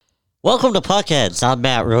Welcome to Puckheads. I'm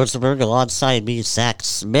Matt Rosenberg alongside me, Zach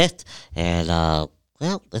Smith. And,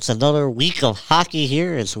 it's another week of hockey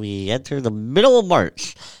here as we enter the middle of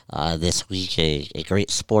March. This week, a great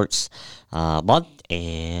sports month,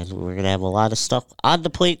 and we're going to have a lot of stuff on the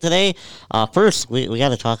plate today. First, we got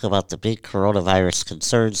to talk about the big coronavirus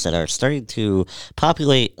concerns that are starting to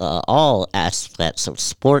populate all aspects of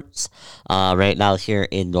sports right now here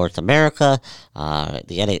in North America. The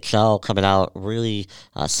NHL coming out really,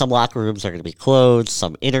 some locker rooms are going to be closed,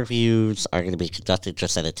 some interviews are going to be conducted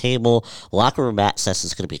just at a table. Locker room access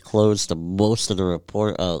is going to be closed to most of the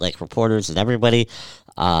reporters and everybody.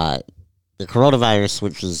 The coronavirus,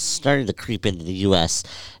 which is starting to creep into the U.S.,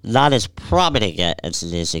 not as prominent yet as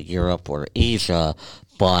it is in Europe or Asia,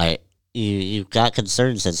 but you've got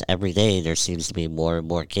concerns as every day there seems to be more and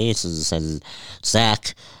more cases. And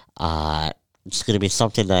Zach, it's going to be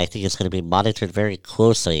something that I think is going to be monitored very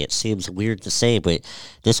closely. It seems weird to say, but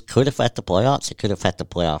this could affect the playoffs. It could affect the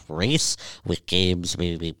playoff race with games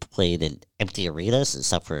maybe played in empty arenas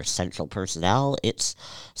except for essential personnel. It's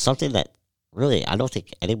something that really, I don't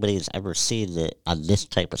think anybody's ever seen it on this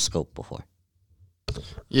type of scope before.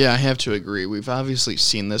 Yeah, I have to agree. We've obviously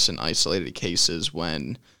seen this in isolated cases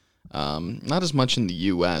when, not as much in the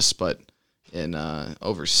U.S., but in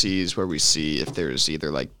overseas, where we see if there's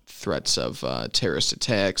either like threats of terrorist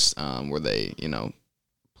attacks, where they,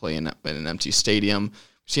 play in an empty stadium. We've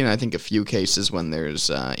seen, I think, a few cases when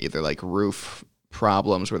there's either like roof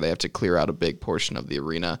problems where they have to clear out a big portion of the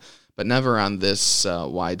arena, but never on this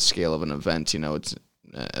wide scale of an event. It's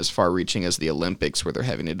as far-reaching as the Olympics, where they're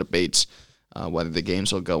having a debate whether the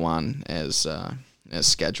games will go on as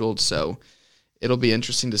scheduled. So it'll be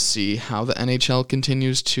interesting to see how the NHL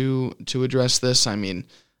continues to address this. I mean,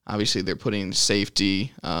 obviously they're putting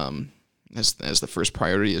safety as the first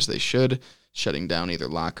priority, as they should, shutting down either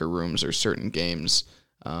locker rooms or certain games.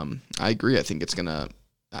 I agree. I think it's gonna.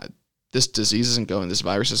 This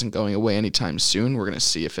virus isn't going away anytime soon. We're going to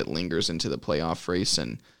see if it lingers into the playoff race,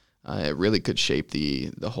 and it really could shape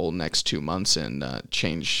the whole next 2 months and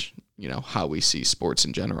change, how we see sports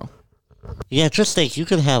in general. Yeah, just think you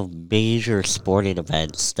could have major sporting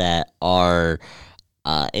events that are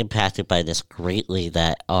impacted by this greatly,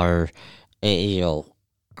 that are,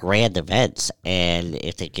 grand events, and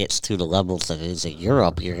if it gets to the levels that it is in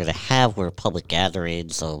Europe, you're going to have where public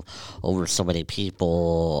gatherings of over so many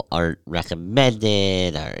people aren't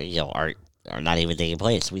recommended, or are not even taking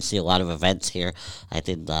place. We see a lot of events here. I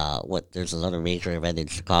think there's another major event in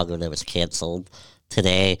Chicago that was canceled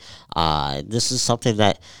today. This is something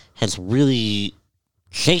that has really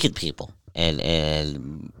shaken people, and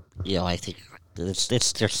I think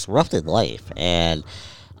it's disrupted life, and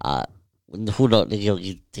who knows?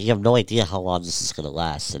 You have no idea how long this is going to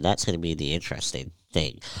last, and that's going to be the interesting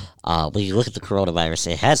thing. When you look at the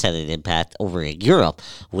coronavirus, it has had an impact over in Europe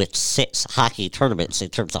with 6 hockey tournaments. In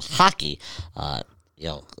terms of hockey,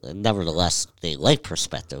 nevertheless, they like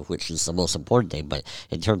perspective, which is the most important thing. But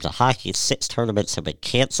in terms of hockey, 6 tournaments have been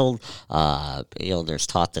canceled. There's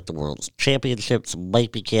talk that the World Championships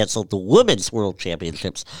might be canceled. The Women's World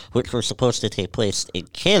Championships, which were supposed to take place in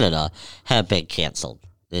Canada, have been canceled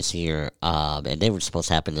this year, and they were supposed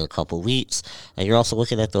to happen in a couple of weeks. And you're also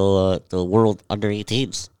looking at the World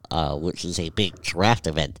Under-18s, which is a big draft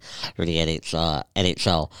event for the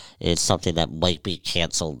NHL. It's something that might be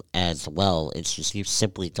canceled as well. It's just you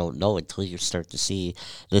simply don't know until you start to see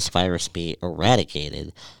this virus be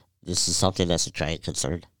eradicated. This is something that's a giant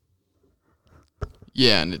concern.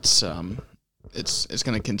 Yeah, and it's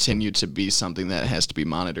going to continue to be something that has to be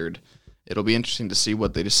monitored. It'll be interesting to see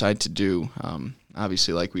what they decide to do.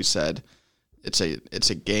 Obviously, like we said, it's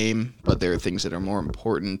a game, but there are things that are more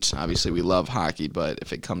important. Obviously, we love hockey, but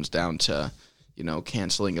if it comes down to,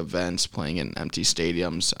 canceling events, playing in empty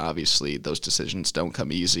stadiums, obviously those decisions don't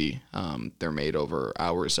come easy. They're made over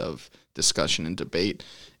hours of discussion and debate.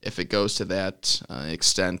 If it goes to that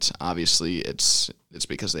extent, obviously it's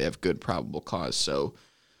because they have good probable cause. So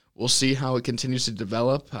we'll see how it continues to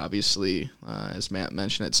develop. Obviously, as Matt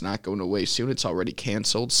mentioned, it's not going away soon. It's already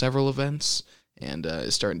canceled several events, and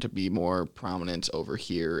is starting to be more prominent over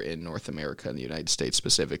here in North America and the United States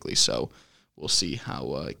specifically. So we'll see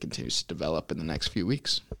how it continues to develop in the next few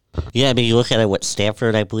weeks. Yeah, I mean, you look at it, what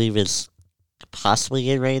Stanford, I believe, is possibly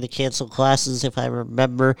getting ready to cancel classes, if I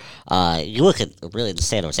remember. You look at really the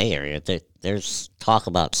San Jose area, there's talk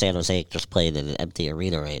about San Jose just playing in an empty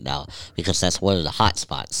arena right now because that's one of the hot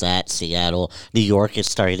spots. That, Seattle, New York is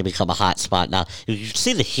starting to become a hot spot now. If you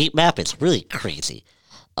see the heat map, it's really crazy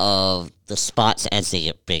of the spots as they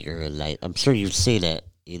get bigger, and I'm sure you've seen it.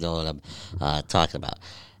 You know what I'm talking about.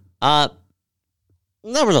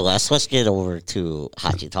 Nevertheless, let's get over to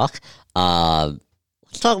hockey talk.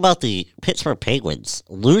 Let's talk about the Pittsburgh Penguins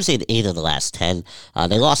losing 8 of the last 10.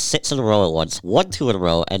 They lost 6 in a row at once, won 2 in a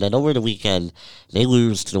row, and then over the weekend, they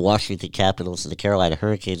lose to the Washington Capitals and the Carolina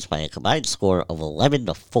Hurricanes by a combined score of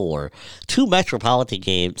 11-4. 2 Metropolitan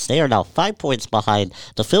games. They are now 5 points behind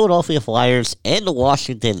the Philadelphia Flyers and the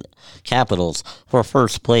Washington Capitals for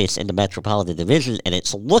first place in the Metropolitan Division, and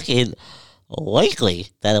it's looking likely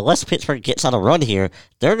that unless Pittsburgh gets on a run here,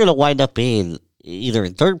 they're going to wind up being either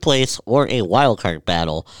in third place or a wild card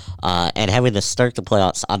battle, and having to start the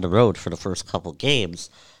playoffs on the road for the first couple games.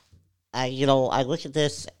 I look at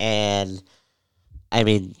this and I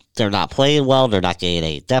mean, they're not playing well. They're not getting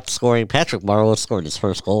any depth scoring. Patrick Marleau scored his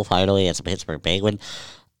first goal finally as a Pittsburgh Penguin.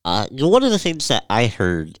 One of the things that I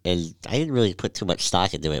heard, and I didn't really put too much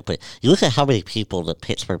stock into it, but you look at how many people the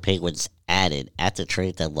Pittsburgh Penguins added at the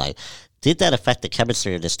trade deadline. Did that affect the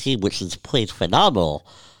chemistry of this team, which has played phenomenal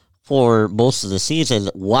for most of the season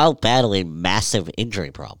while battling massive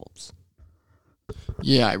injury problems?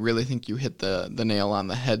 Yeah, I really think you hit the nail on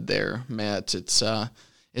the head there, Matt.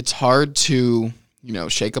 It's hard to,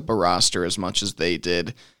 shake up a roster as much as they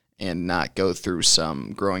did and not go through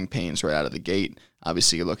some growing pains right out of the gate.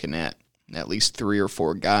 Obviously, you're looking at least 3 or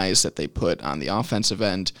 4 guys that they put on the offensive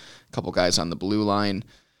end, a couple guys on the blue line.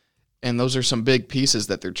 And those are some big pieces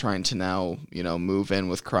that they're trying to now, move in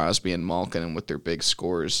with Crosby and Malkin and with their big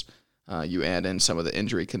scores. You add in some of the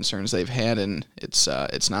injury concerns they've had, and it's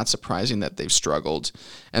not surprising that they've struggled.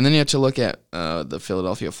 And then you have to look at the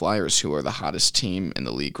Philadelphia Flyers, who are the hottest team in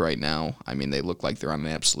the league right now. I mean, they look like they're on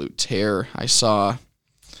an absolute tear. I saw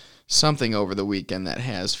something over the weekend that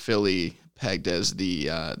has Philly pegged as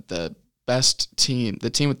the best team, the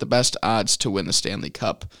team with the best odds to win the Stanley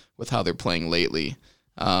Cup with how they're playing lately.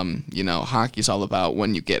 Hockey's all about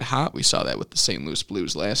when you get hot. We saw that with the St. Louis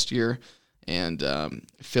Blues last year, and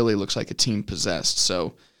Philly looks like a team possessed.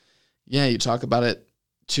 So, yeah, you talk about it,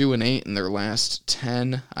 2-8 in their last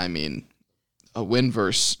 10. I mean, a win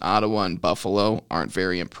versus Ottawa and Buffalo aren't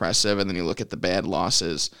very impressive, and then you look at the bad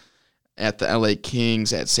losses at the LA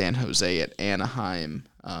Kings, at San Jose, at Anaheim.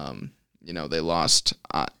 They lost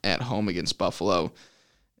at home against Buffalo.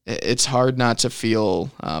 It's hard not to feel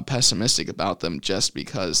pessimistic about them just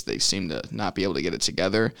because they seem to not be able to get it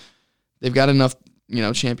together. They've got enough,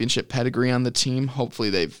 championship pedigree on the team. Hopefully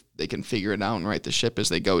they can figure it out and right the ship as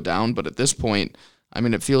they go down. But at this point, I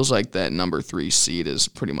mean, it feels like that number 3 seed is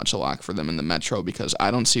pretty much a lock for them in the Metro, because I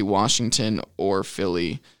don't see Washington or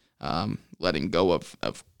Philly letting go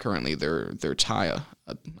of currently their tie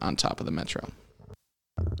on top of the Metro.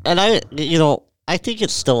 And I think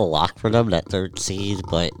it's still a lock for them, that 3rd seed,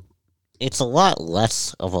 but it's a lot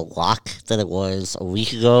less of a lock than it was a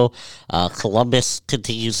week ago. Columbus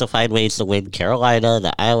continues to find ways to win. Carolina,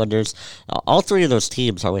 the Islanders, all 3 of those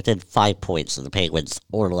teams are within 5 points of the Penguins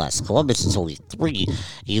or less. Columbus is only 3.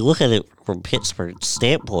 You look at it from Pittsburgh's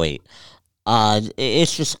standpoint,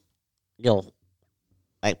 it's just,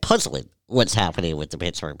 puzzling what's happening with the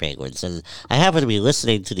Pittsburgh Penguins. And I happened to be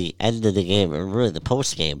listening to the end of the game, or really the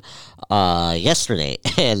post game, yesterday,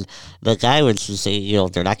 and the guy was just saying,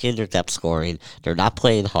 they're not getting their depth scoring, they're not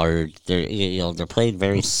playing hard, they're playing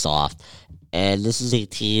very soft, and this is a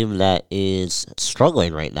team that is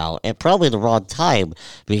struggling right now, at probably the wrong time,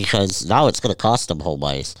 because now it's going to cost them home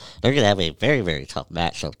ice. They're going to have a very, very tough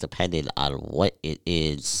matchup depending on what it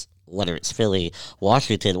is, whether it's Philly,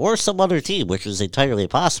 Washington, or some other team, which is entirely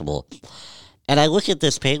possible. And I look at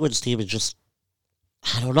this Penguins team and just,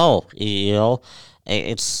 I don't know,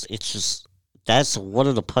 it's just, that's one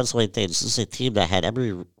of the puzzling things. This is a team that had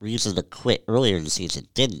every reason to quit earlier in the season,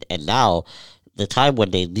 didn't, and now, the time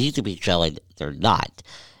when they need to be gelling, they're not.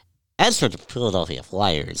 As for the Philadelphia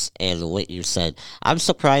Flyers, and what you said, I'm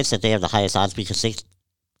surprised that they have the highest odds, because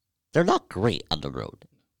they're not great on the road.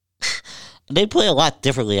 They play a lot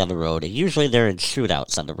differently on the road, and usually they're in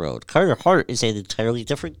shootouts on the road. Carter Hart is an entirely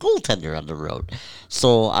different goaltender on the road.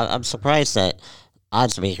 So I'm surprised that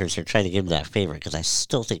odds makers are trying to give them that favor, because I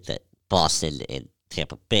still think that Boston and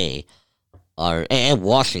Tampa Bay and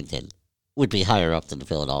Washington would be higher up than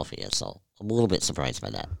Philadelphia. So I'm a little bit surprised by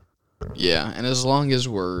that. Yeah, and as long as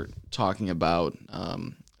we're talking about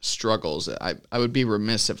struggles, I would be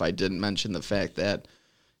remiss if I didn't mention the fact that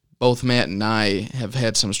both Matt and I have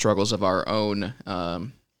had some struggles of our own.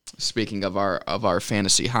 Speaking of our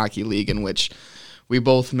fantasy hockey league, in which we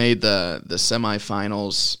both made the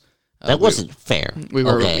semifinals. That wasn't fair. We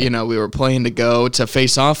were, we were playing to go to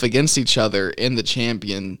face off against each other in the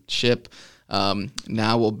championship.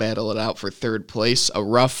 Now we'll battle it out for third place. A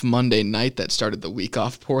rough Monday night that started the week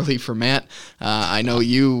off poorly for Matt. I know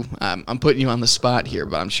you, I'm putting you on the spot here,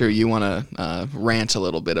 but I'm sure you want to rant a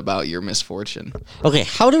little bit about your misfortune. Okay,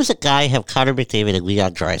 how does a guy have Connor McDavid and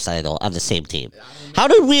Leon Draisaitl on the same team? How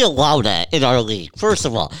did we allow that in our league? First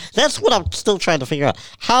of all, that's what I'm still trying to figure out.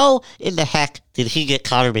 How in the heck did he get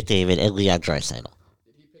Connor McDavid and Leon Draisaitl?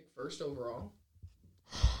 Did he pick first overall?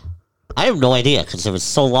 I have no idea because it was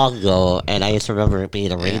so long ago, and I just remember it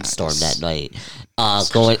being a rainstorm that night,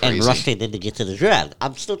 going and rushing in to get to the draft.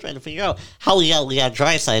 I'm still trying to figure out how we got Leon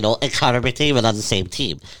Draisaitl and Connor McDavid on the same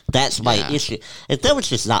team. That's my issue. And that was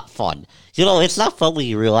just not fun. You know, it's not fun when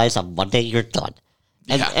you realize on Monday you're done.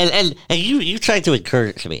 And you tried to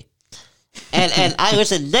encourage me. And I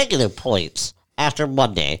was in negative points after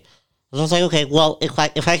Monday. And I was like, okay, well, if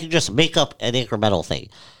I could just make up an incremental thing.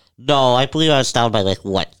 No, I believe I was down by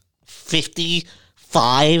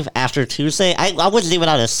 55 after Tuesday. I wasn't even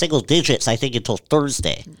out of single digits, I think, until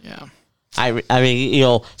Thursday. Yeah. I mean, you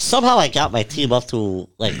know, somehow I got my team up to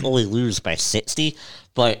only lose by 60,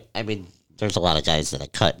 but I mean, there's a lot of guys that I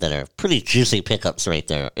cut that are pretty juicy pickups right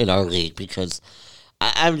there in our league because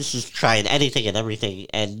I was just trying anything and everything,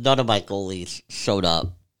 and none of my goalies showed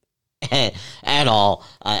up at all.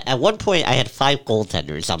 At one point, I had 5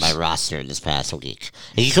 goaltenders on my roster this past week,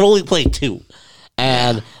 and you could only play 2.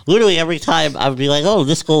 And literally every time I would be like, oh,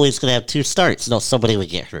 this goalie's going to have 2 starts. No, somebody would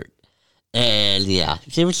get hurt. And yeah,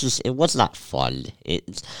 it was not fun.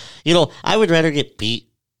 It's, you know, I would rather get beat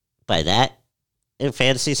by that in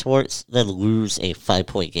fantasy sports than lose a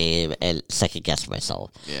 5-point game and second guess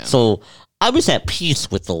myself. Yeah. So I was at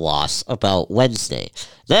peace with the loss about Wednesday.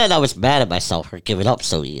 Then I was mad at myself for giving up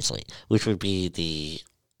so easily, which would be the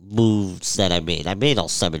moves that I made. I made all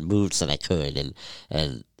 7 moves that I could,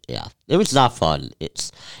 and yeah, it was not fun.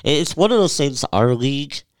 It's one of those things. Our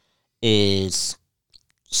league is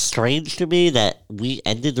strange to me that we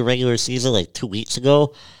ended the regular season 2 weeks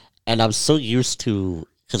ago, and I'm so used to,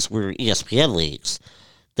 because we're ESPN leagues,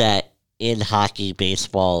 that in hockey,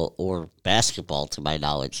 baseball, or basketball, to my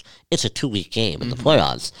knowledge, it's a 2-week game in the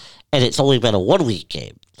playoffs, and it's only been a 1-week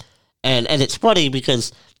game. And it's funny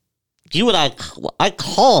because you and I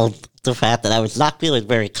called the fact that I was not feeling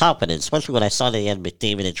very confident, especially when I saw they had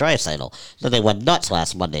McDavid and Draisaitl. Then they went nuts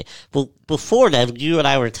last Monday. But before then, you and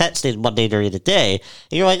I were texting Monday during the day,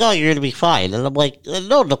 and you're like, oh, you're going to be fine. And I'm like,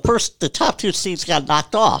 no, the top 2 seeds got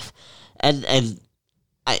knocked off. And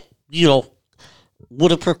I, you know, would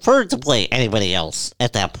have preferred to play anybody else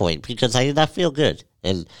at that point because I did not feel good.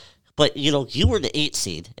 But, you know, you were the 8th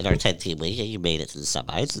seed in our 10-team league, and you made it to the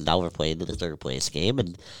semis, and now we're playing in the 3rd place game.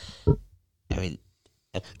 And, I mean,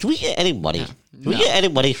 do we get any money? Do we get any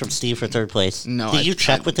money from Steve for 3rd place? No. Did you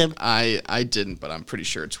check with him? I didn't, but I'm pretty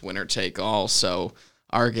sure it's winner take all, so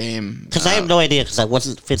our game... Because I have no idea, because I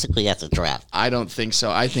wasn't physically at the draft. I don't think so.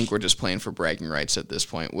 I think we're just playing for bragging rights at this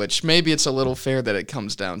point, which maybe it's a little fair that it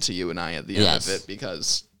comes down to you and I at the end of it,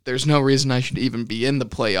 because there's no reason I should even be in the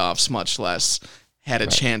playoffs, much less had a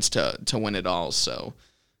chance to win it all. So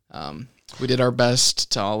we did our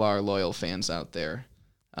best to all our loyal fans out there.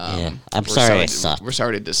 I'm sorry I sucked. We're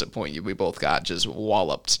sorry to disappoint you. We both got just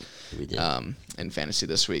walloped We did. In fantasy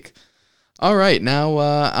this week. All right, now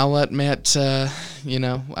I'll let Matt. We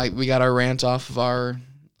got our rant off of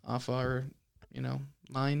our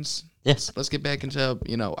minds. Yes. Let's get back into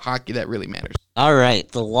hockey that really matters. All right,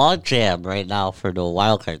 the log jam right now for the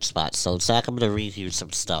wild card spot. So, Zach, I'm going to read you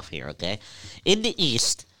some stuff here, okay? In the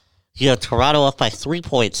East, you have Toronto up by 3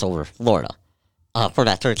 points over Florida for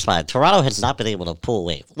that 3rd spot. Toronto has not been able to pull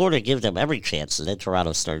away. Florida gave them every chance, and then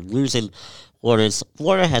Toronto started losing.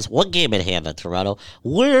 Florida has 1 game in hand on Toronto.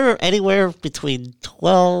 We're anywhere between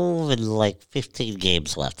 12 and 15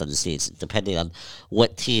 games left on the season, depending on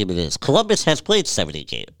what team it is. Columbus has played 70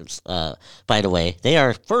 games. By the way, they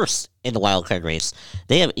are first in the wild card race.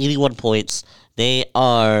 They have 81 points. They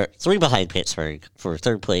are 3 behind Pittsburgh for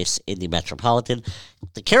 3rd place in the Metropolitan.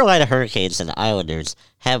 The Carolina Hurricanes and the Islanders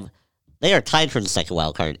they are tied for the 2nd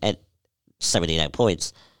wild card at 79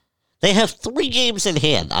 points. They have 3 games in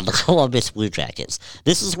hand on the Columbus Blue Jackets.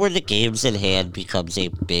 This is where the games in hand becomes a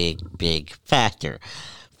big, big factor.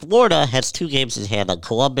 Florida has 2 games in hand on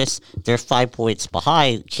Columbus. They're 5 points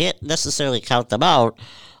behind. Can't necessarily count them out.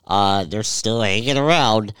 They're still hanging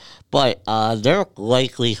around, but their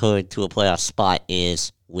likelihood to a playoff spot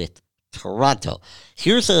is with Toronto.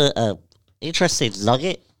 Here's a interesting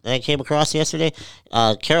nugget that I came across yesterday.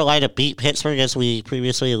 Carolina beat Pittsburgh, as we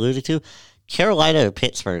previously alluded to. Carolina and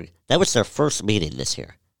Pittsburgh, that was their first meeting this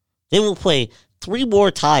year. They will play 3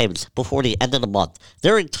 more times before the end of the month.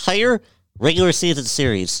 Their entire regular season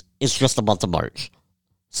series is just the month of March.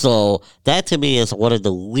 So that to me is one of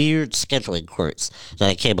the weird scheduling quirks that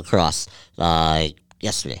I came across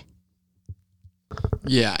yesterday.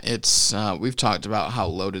 Yeah, it's we've talked about how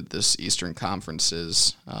loaded this Eastern Conference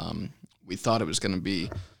is. We thought it was going to be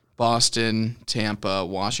Boston, Tampa,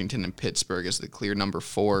 Washington, and Pittsburgh as the clear number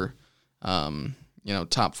 4,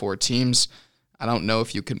 top 4 teams. I don't know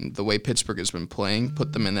if you can, the way Pittsburgh has been playing,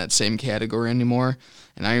 put them in that same category anymore.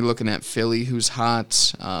 And now you're looking at Philly, who's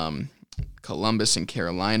hot. Columbus and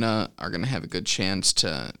Carolina are going to have a good chance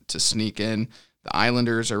to sneak in. The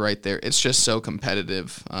Islanders are right there. It's just so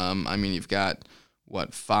competitive. You've got,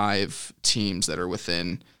 5 teams that are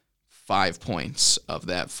within 5 points of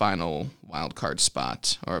that final wild card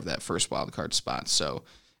spot, or of that first wild card spot. So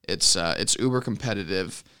it's uber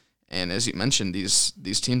competitive. And as you mentioned,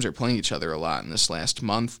 these teams are playing each other a lot in this last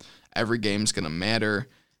month. Every game's going to matter.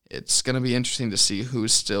 It's going to be interesting to see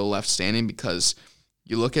who's still left standing, because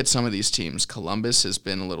you look at some of these teams. Columbus has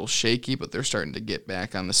been a little shaky, but they're starting to get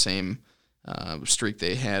back on the same streak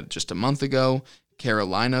they had just a month ago.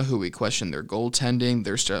 Carolina, who we questioned their goaltending,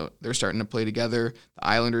 they're starting to play together. The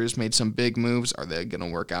Islanders made some big moves. Are they going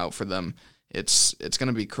to work out for them? It's going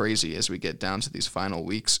to be crazy as we get down to these final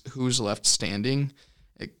weeks. Who's left standing?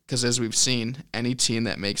 Because as we've seen, any team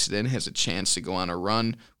that makes it in has a chance to go on a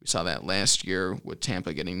run. We saw that last year with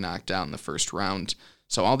Tampa getting knocked out in the first round.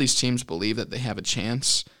 So all these teams believe that they have a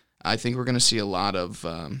chance. I think we're going to see a lot of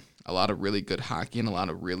really good hockey and a lot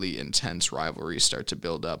of really intense rivalries start to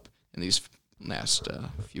build up in these last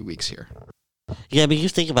few weeks here. Yeah, you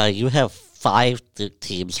think about it. You have 5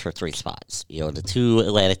 teams for 3 spots. The 2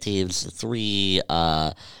 Atlantic teams, the 3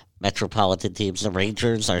 Metropolitan teams. The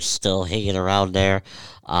Rangers are still hanging around there.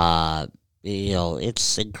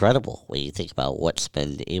 It's incredible when you think about what's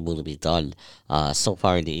been able to be done so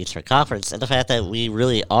far in the Eastern Conference, and the fact that we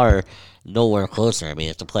really are nowhere closer.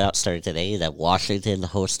 If the playoffs started today, you'd have Washington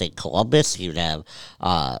hosting Columbus. You'd have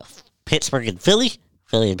Pittsburgh and Philly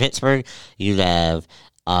and Pittsburgh. You'd have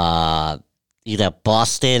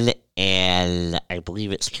Boston and I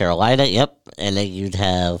believe it's Carolina. Yep, and then you'd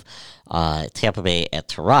have Tampa Bay and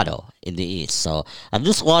Toronto in the East. So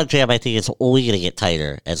this logjam, I think, is only going to get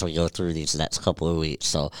tighter as we go through these next couple of weeks.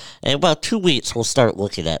 So in about 2 weeks, we'll start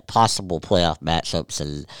looking at possible playoff matchups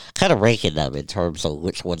and kind of ranking them in terms of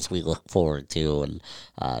which ones we look forward to, and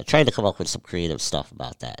trying to come up with some creative stuff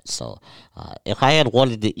about that. So if I had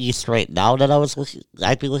one in the East right now that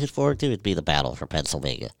I'd be looking forward to, it'd be the battle for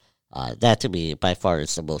Pennsylvania. That to me, by far,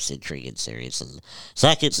 is the most intriguing series. And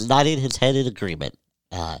Zach is nodding his head in agreement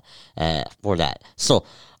for that. So,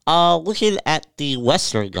 looking at the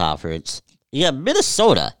Western Conference, you have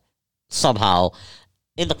Minnesota somehow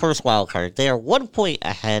in the first wild card. They are 1 point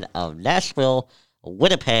ahead of Nashville,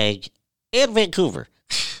 Winnipeg, and Vancouver.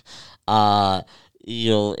 And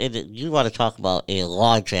you want to talk about a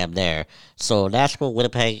logjam there. So, Nashville,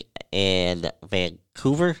 Winnipeg, and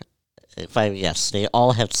Vancouver, they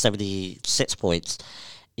all have 76 points.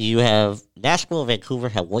 You have Nashville and Vancouver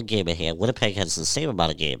have 1 game in hand. Winnipeg has the same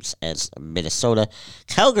amount of games as Minnesota.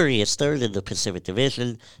 Calgary is third in the Pacific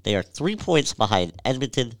Division. They are 3 points behind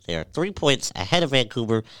Edmonton. They are 3 points ahead of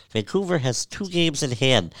Vancouver. Vancouver has 2 games in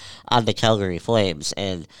hand on the Calgary Flames.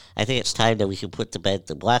 And I think it's time that we can put to bed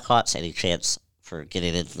the Blackhawks any chance for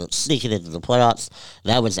sneaking into the playoffs.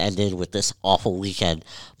 That was ended with this awful weekend.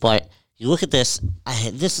 But you look at this.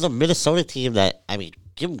 This is a Minnesota team that,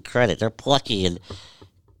 give them credit. They're plucky, and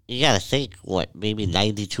you got to think, maybe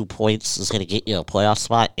 92 points is going to get you a playoff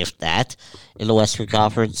spot, if that. In the Western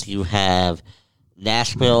Conference, you have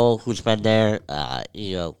Nashville, who's been there,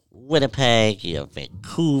 Winnipeg,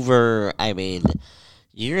 Vancouver.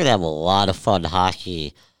 You're going to have a lot of fun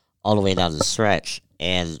hockey all the way down the stretch.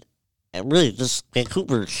 And really, this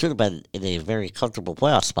Vancouver should have been in a very comfortable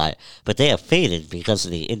playoff spot, but they have faded because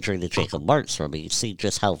of the injury to Jacob Markstrom. You see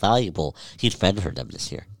just how valuable he's been for them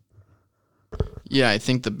this year. Yeah, I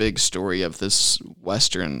think the big story of this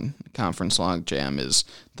Western Conference logjam is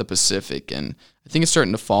the Pacific, and I think it's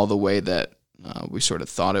starting to fall the way that we sort of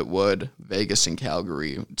thought it would. Vegas and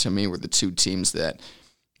Calgary, to me, were the 2 teams that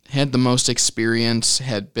had the most experience,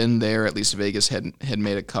 had been there. At least Vegas had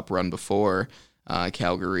made a cup run before.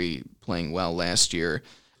 Calgary playing well last year.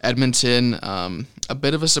 Edmonton, a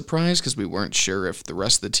bit of a surprise because we weren't sure if the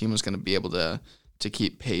rest of the team was going to be able to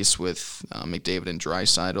keep pace with McDavid and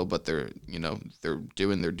Draisaitl, but they're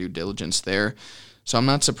doing their due diligence there. So I'm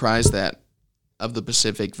not surprised that of the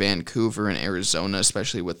Pacific, Vancouver and Arizona,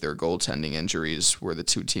 especially with their goaltending injuries, were the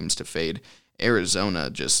 2 teams to fade. Arizona,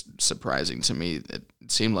 just surprising to me. It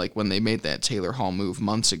seemed like when they made that Taylor Hall move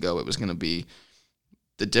months ago, it was going to be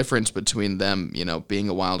the difference between them, being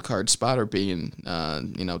a wild card spot or being,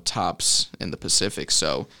 tops in the Pacific.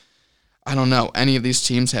 So I don't know. Any of these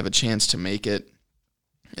teams have a chance to make it.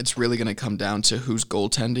 It's really going to come down to whose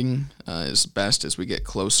goaltending is best as we get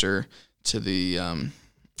closer to the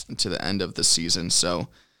end of the season. So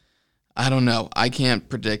I don't know. I can't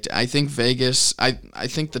predict. I think Vegas. I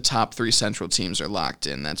think the top 3 Central teams are locked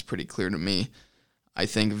in. That's pretty clear to me. I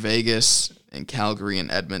think Vegas and Calgary and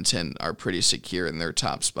Edmonton are pretty secure in their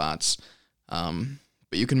top spots.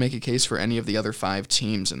 But you can make a case for any of the other 5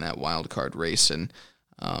 teams in that wild card race. And,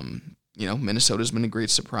 Minnesota's been a great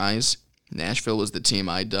surprise. Nashville was the team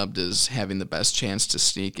I dubbed as having the best chance to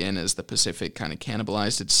sneak in as the Pacific kind of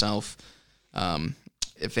cannibalized itself.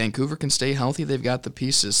 If Vancouver can stay healthy, they've got the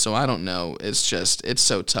pieces. So I don't know. It's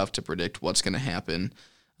so tough to predict what's going to happen.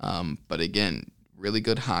 But again, really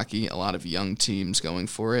good hockey, a lot of young teams going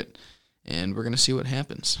for it, and we're going to see what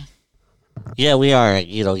happens. Yeah, we are.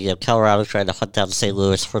 You have Colorado trying to hunt down St.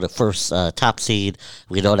 Louis for the first top seed.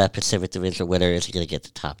 We know that Pacific Division winner is going to get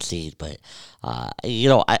the top seed, but,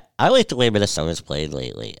 I like the way Minnesota's played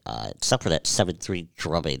lately, except for that 7-3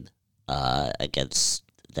 drumming against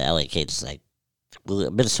the LA Kings.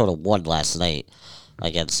 Minnesota won last night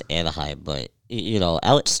against Anaheim, but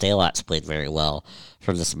Alex Stalock's played very well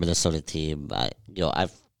from this Minnesota team.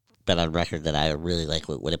 I've been on record that I really like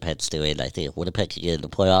what Winnipeg's doing. I think if Winnipeg can get in the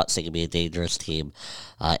playoffs, they can be a dangerous team.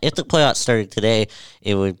 If the playoffs started today,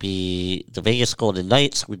 it would be the Vegas Golden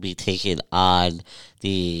Knights would be taking on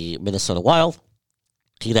the Minnesota Wild.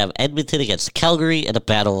 You'd have Edmonton against Calgary in a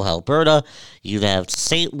battle of Alberta. You'd have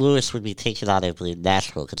St. Louis would be taking on, I believe,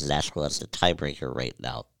 Nashville, because Nashville has the tiebreaker right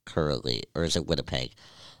now, currently. Or is it Winnipeg?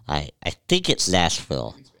 I think it's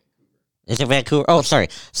Nashville. Is it Vancouver? Oh, sorry.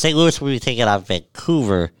 St. Louis will be taking on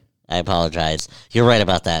Vancouver. I apologize. You're right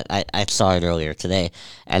about that. I saw it earlier today.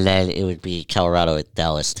 And then it would be Colorado at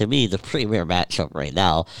Dallas. To me, the premier matchup right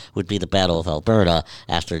now would be the Battle of Alberta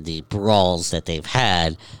after the brawls that they've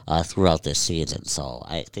had throughout this season. So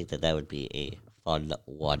I think that would be a fun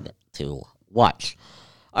one to watch.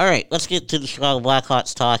 All right, let's get to the Chicago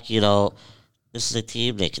Blackhawks talk. This is a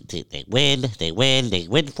team, they win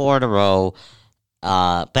 4 in a row,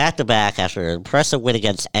 back-to-back after an impressive win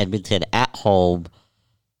against Edmonton at home,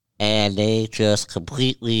 and they just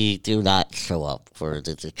completely do not show up for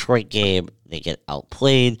the Detroit game. They get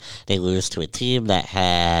outplayed. They lose to a team that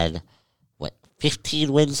had,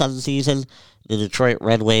 15 wins on the season, the Detroit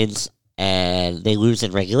Red Wings, and they lose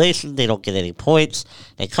in regulation. They don't get any points.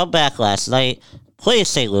 They come back last night, play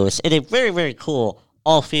St. Louis in a very, very cool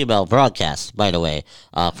all-female broadcast, by the way,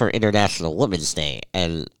 for International Women's Day.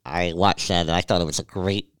 And I watched that, and I thought it was a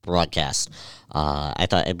great broadcast. I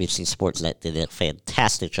thought NBC Sportsnet did a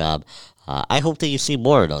fantastic job. I hope that you see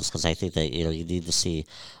more of those, because I think that, you need to see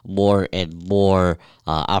more and more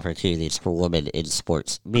opportunities for women in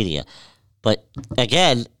sports media. But,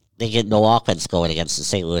 again, they get no offense going against the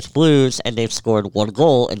St. Louis Blues, and they've scored 1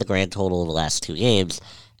 goal in the grand total of the last 2 games.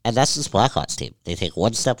 And that's this Blackhawks team. They take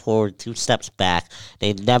 1 step forward, 2 steps back.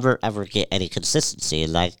 They never, ever get any consistency.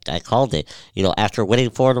 And I called it. After winning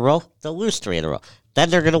 4 in a row, they'll lose 3 in a row. Then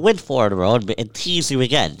they're going to win 4 in a row and tease you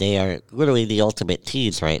again. They are literally the ultimate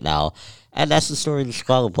tease right now. And that's the story of the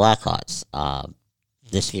Chicago Blackhawks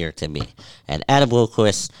this year to me. And Adam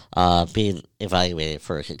Wilquist being evaluated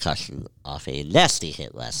for a concussion off a nasty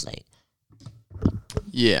hit last night.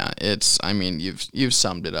 Yeah, you've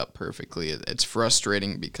summed it up perfectly. It's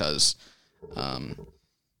frustrating because,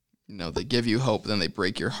 they give you hope, then they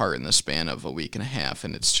break your heart in the span of a week and a half,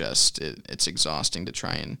 and it's just it's exhausting to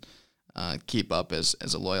try and keep up as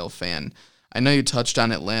a loyal fan. I know you touched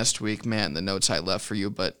on it last week, Matt, in the notes I left for you,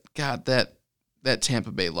 but God, that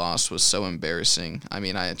Tampa Bay loss was so embarrassing.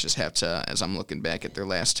 I just have to, as I'm looking back at their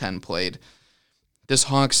last 10 played, this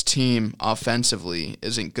Hawks team offensively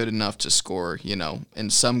isn't good enough to score, in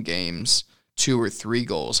some games 2 or 3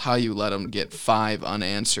 goals. How you let them get 5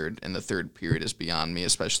 unanswered in the third period is beyond me,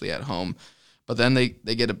 especially at home. But then they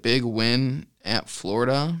get a big win at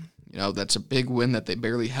Florida. That's a big win that they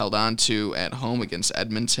barely held on to at home against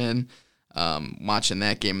Edmonton. Watching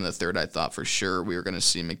that game in the third, I thought for sure we were going to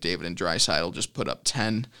see McDavid and Draisaitl just put up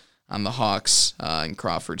 10 on the Hawks, and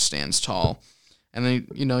Crawford stands tall. And then,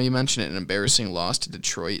 you mentioned it, an embarrassing loss to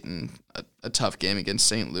Detroit and a tough game against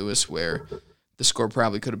St. Louis where the score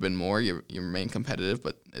probably could have been more. You remain competitive,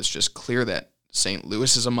 but it's just clear that St.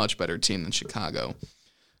 Louis is a much better team than Chicago.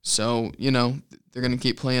 So, they're going to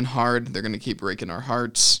keep playing hard. They're going to keep breaking our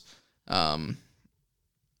hearts. And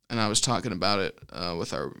I was talking about it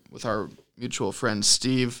with our mutual friend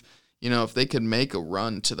Steve. If they could make a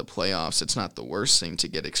run to the playoffs, it's not the worst thing to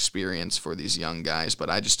get experience for these young guys, but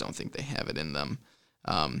I just don't think they have it in them.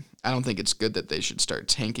 I don't think it's good that they should start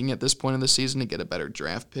tanking at this point in the season to get a better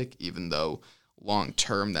draft pick, even though long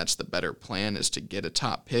term that's the better plan is to get a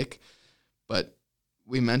top pick. But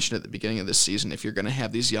we mentioned at the beginning of this season, if you're going to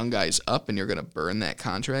have these young guys up and you're going to burn that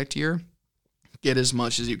contract year, get as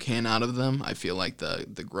much as you can out of them. I feel like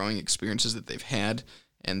the growing experiences that they've had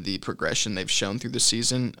and the progression they've shown through the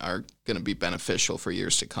season are going to be beneficial for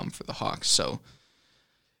years to come for the Hawks. So,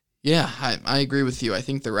 yeah, I agree with you. I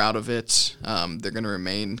think they're out of it. They're going to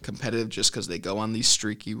remain competitive just because they go on these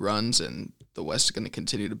streaky runs, and the West is going to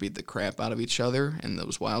continue to beat the crap out of each other in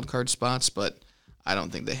those wild card spots, but I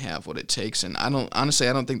don't think they have what it takes, and I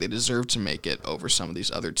don't think they deserve to make it over some of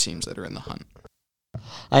these other teams that are in the hunt.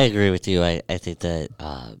 I agree with you. I think that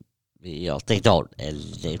they don't, and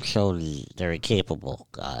they've shown they're incapable.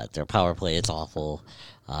 Their power play is awful.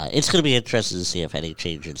 It's going to be interesting to see if any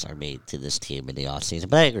changes are made to this team in the offseason.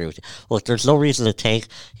 But I agree with you. Look, there's no reason to tank.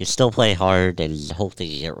 You still play hard and hope that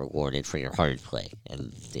you get rewarded for your hard play.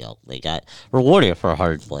 And they got rewarded for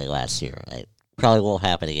hard play last year. It probably won't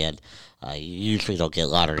happen again. You usually don't get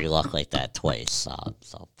lottery luck like that twice.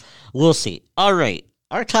 So we'll see. All right,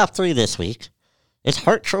 our top three this week. It's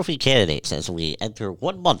Hart Trophy candidates as we enter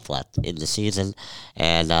 1 month left in the season.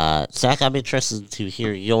 And, Zach, I'm interested to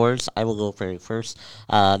hear yours. I will go very first.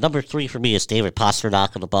 Number 3 for me is David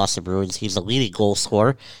Pastrnak of the Boston Bruins. He's the leading goal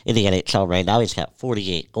scorer in the NHL right now. He's got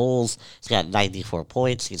 48 goals. He's got 94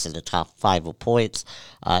 points. He's in the top 5 of points.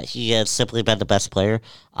 He has simply been the best player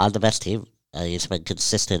on the best team. He's been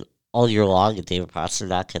consistent all year long, and David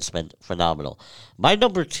Pastrnak has been phenomenal. My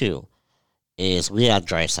number 2 is Leon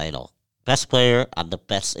Draisaitl. Best player on the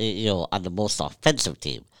on the most offensive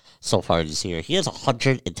team so far this year. He has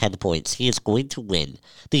 110 points. He is going to win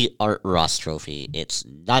the Art Ross Trophy. It's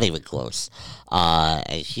not even close. And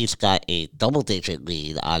he's got a double-digit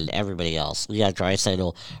lead on everybody else. Leon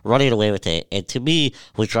Draisaitl running away with it. And to me,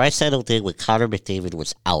 what Draisaitl did when Connor McDavid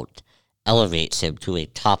was out elevates him to a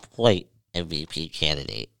top-flight MVP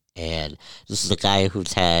candidate. And this is a guy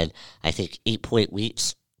who's had, I think, 8-point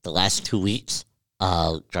weeks the last 2 weeks.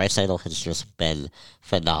 Draisaitl has just been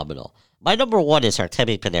phenomenal. My number 1 is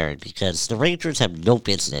Artemi Panarin because the Rangers have no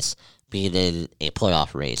business being in a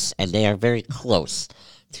playoff race, and they are very close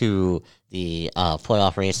to the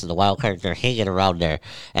playoff race and the wild card. They're hanging around there,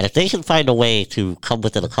 and if they can find a way to come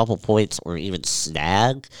within a couple points or even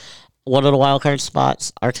snag one of the wild card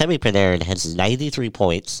spots, Artemi Panarin has 93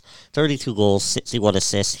 points, 32 goals, 61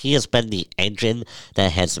 assists. He has been the engine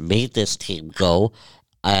that has made this team go.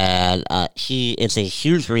 And he is a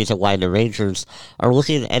huge reason why the Rangers are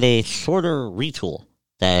looking at a shorter retool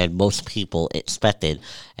than most people expected.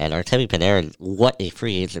 And Artemi Panarin, what a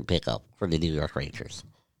free agent pickup for the New York Rangers.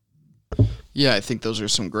 Yeah, I think those are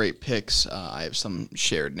some great picks. I have some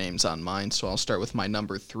shared names on mine, so I'll start with my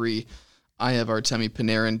number 3. I have Artemi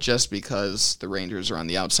Panarin just because the Rangers are on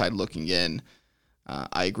the outside looking in.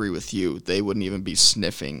 I agree with you. They wouldn't even be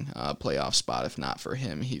sniffing a playoff spot if not for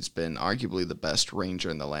him. He's been arguably the best Ranger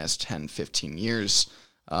in the last 10, 15 years.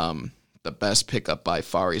 The best pickup by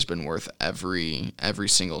far. He's been worth every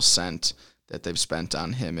single cent that they've spent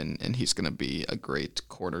on him, and he's going to be a great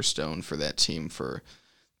cornerstone for that team for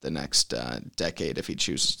the next decade if he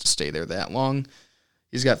chooses to stay there that long.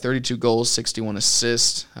 He's got 32 goals, 61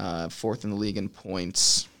 assists, 4th in the league in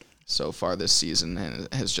points so far this season,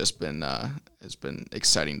 and has just been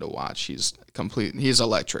exciting to watch. He's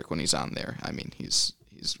electric when he's on there. I mean, he's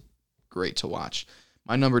great to watch.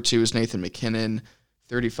 My number 2 is Nathan MacKinnon,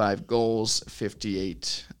 35 goals,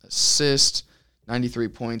 58 assists, 93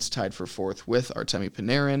 points, tied for 4th with Artemi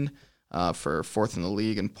Panarin for 4th in the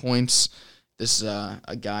league in points. This is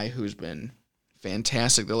a guy who's been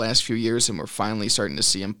fantastic the last few years, and we're finally starting to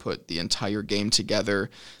see him put the entire game together.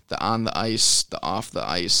 The on the ice, the off the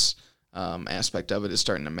ice aspect of it is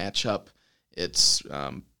starting to match up. It's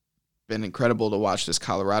been incredible to watch this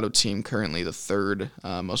Colorado team, currently the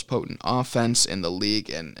 3rd most potent offense in the league,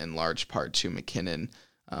 and in large part to MacKinnon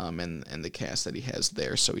and the cast that he has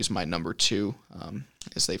there. So he's my number 2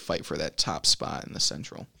 as they fight for that top spot in the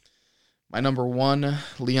Central. My number 1,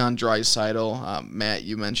 Leon Draisaitl. Matt,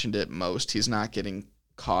 you mentioned it most. He's not getting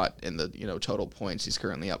caught in the total points. He's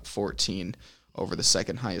currently up 14 over the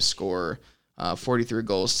second highest scorer. 43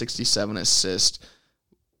 goals, 67 assists.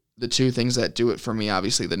 The 2 things that do it for me,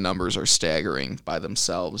 obviously the numbers are staggering by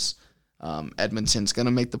themselves. Edmonton's going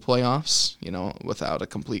to make the playoffs, without a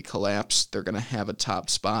complete collapse. They're going to have a top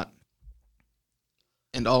spot.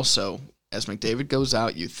 And also, as McDavid goes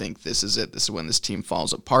out, you think this is it. This is when this team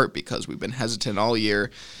falls apart because we've been hesitant all year.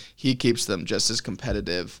 He keeps them just as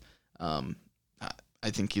competitive. I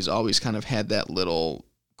think he's always kind of had that little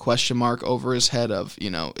question mark over his head of,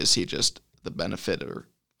 is he just the benefit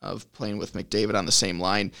of playing with McDavid on the same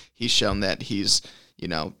line. He's shown that he's,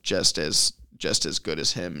 just as good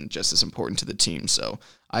as him, just as important to the team. So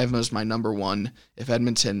I have him as my number one. If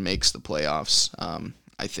Edmonton makes the playoffs,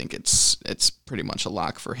 I think it's pretty much a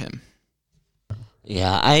lock for him.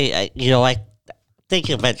 Yeah, I think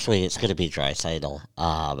eventually it's going to be Draisaitl.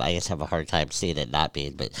 I just have a hard time seeing it not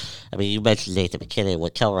being. But, I mean, you mentioned Nathan MacKinnon,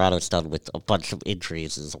 what Colorado's done with a bunch of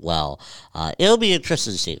injuries as well. It'll be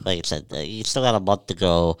interesting to see. Like I said, you still got a month to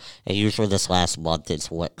go, and usually this last month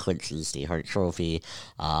is what clinches the Hart Trophy.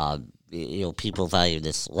 People value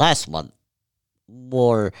this last month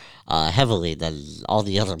more heavily than all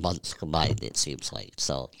the other months combined, it seems like.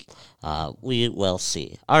 So we will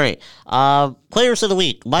see. All right. Players of the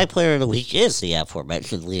week. My player of the week is the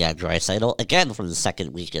aforementioned Leon Draisaitl, again for the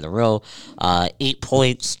second week in a row. 8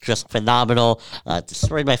 points, just phenomenal.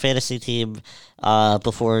 Destroyed my fantasy team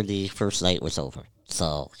before the first night was over.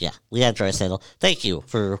 So, yeah, Leon Draisaitl, thank you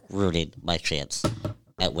for ruining my chance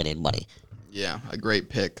at winning money. Yeah, a great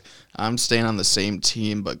pick. I'm staying on the same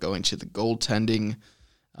team, but going to the goaltending.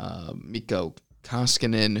 Mikko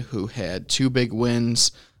Koskinen, who had 2 big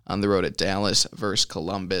wins on the road at Dallas versus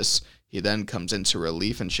Columbus. He then comes into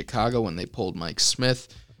relief in Chicago when they pulled Mike Smith,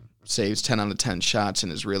 saves 10 out of 10 shots,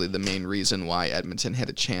 and is really the main reason why Edmonton had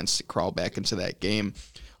a chance to crawl back into that game.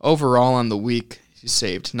 Overall on the week, he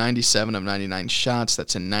saved 97 of 99 shots.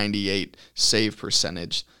 That's a 98 save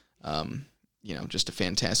percentage. Just a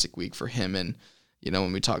fantastic week for him. And,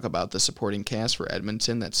 when we talk about the supporting cast for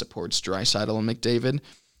Edmonton that supports Draisaitl and McDavid,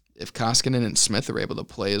 if Koskinen and Smith are able to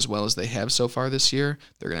play as well as they have so far this year,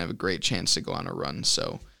 they're going to have a great chance to go on a run.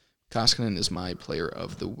 So Koskinen is my player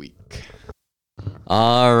of the week.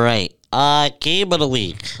 All right. Game of the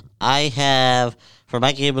week. I have, for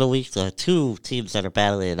my game of the week, the 2 teams that are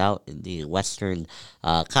battling it out in the Western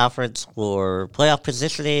Conference for playoff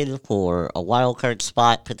positioning, for a wild card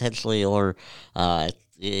spot potentially, or,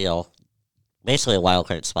 basically a wild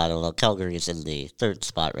card spot, although Calgary is in the 3rd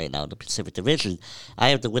spot right now in the Pacific Division. I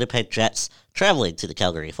have the Winnipeg Jets traveling to the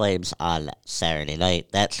Calgary Flames on Saturday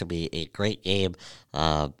night. That should be a great game.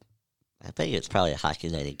 I think it's probably a Hockey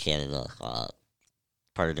Night in Canada,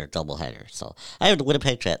 part of their doubleheader. So I have the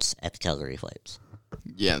Winnipeg Jets at the Calgary Flames.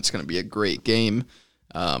 Yeah, it's going to be a great game.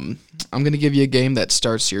 I'm going to give you a game that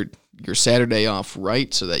starts your Saturday off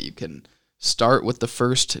right so that you can start with the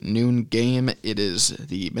first noon game. It is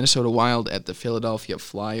the Minnesota Wild at the Philadelphia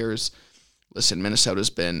Flyers. Listen, Minnesota's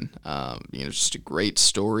been just a great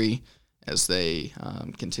story as they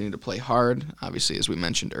continue to play hard. Obviously, as we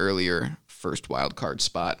mentioned earlier, first wild card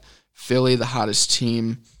spot. Philly, the hottest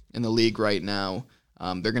team in the league right now.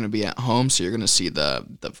 They're going to be at home, so you're going to see the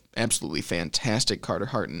absolutely fantastic Carter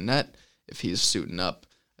Hart in net if he's suiting up.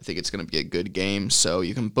 I think it's going to be a good game. So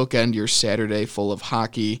you can bookend your Saturday full of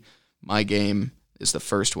hockey. My game is the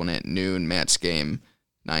first one at noon. Matt's game,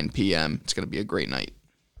 9 p.m. It's going to be a great night.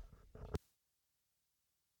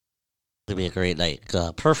 It's going to be a great night.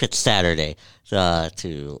 Perfect Saturday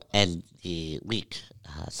to end the week.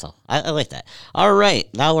 So I like that. All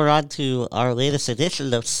right, now we're on to our latest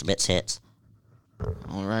edition of Smith's Hits.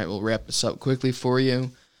 All right, we'll wrap this up quickly for you.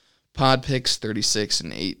 Pod picks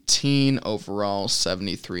 36-18, overall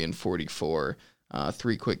 73-44.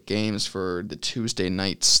 3 quick games for the Tuesday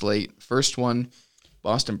night slate. First one,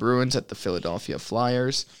 Boston Bruins at the Philadelphia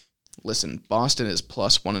Flyers. Listen, Boston is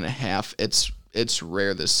plus 1.5. It's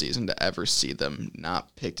rare this season to ever see them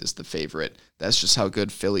not picked as the favorite. That's just how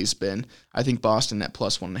good Philly's been. I think Boston at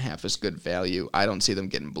plus 1.5 is good value. I don't see them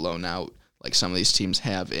getting blown out like some of these teams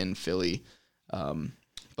have in Philly.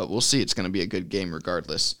 But we'll see. It's going to be a good game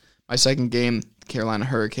regardless. My second game, Carolina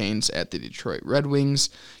Hurricanes at the Detroit Red Wings.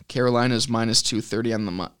 Carolina's minus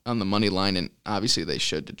 230 on the money line, and obviously they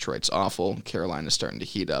should. Detroit's awful. Carolina's starting to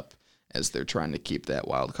heat up as they're trying to keep that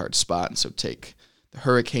wild card spot, and so take the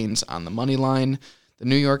Hurricanes on the money line. The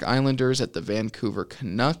New York Islanders at the Vancouver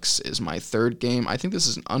Canucks is my third game. I think this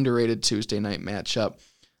is an underrated Tuesday night matchup.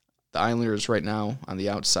 The Islanders right now on the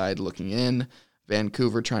outside looking in.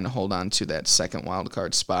 Vancouver trying to hold on to that second wild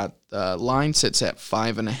card spot. The line sits at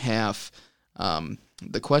 5.5.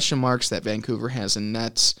 The question marks that Vancouver has in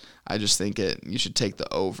nets, I just think you should take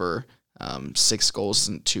the over. 6 goals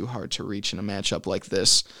isn't too hard to reach in a matchup like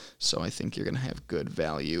this, so I think you're going to have good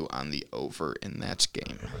value on the over in that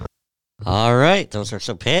game. All right, those are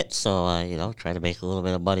some picks, so, try to make a little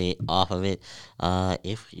bit of money off of it,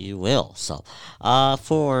 if you will. So,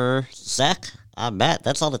 for Zach, I'm Matt.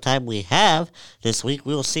 That's all the time we have this week.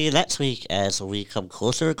 We will see you next week as we come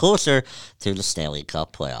closer and closer to the Stanley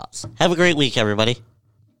Cup playoffs. Have a great week, everybody.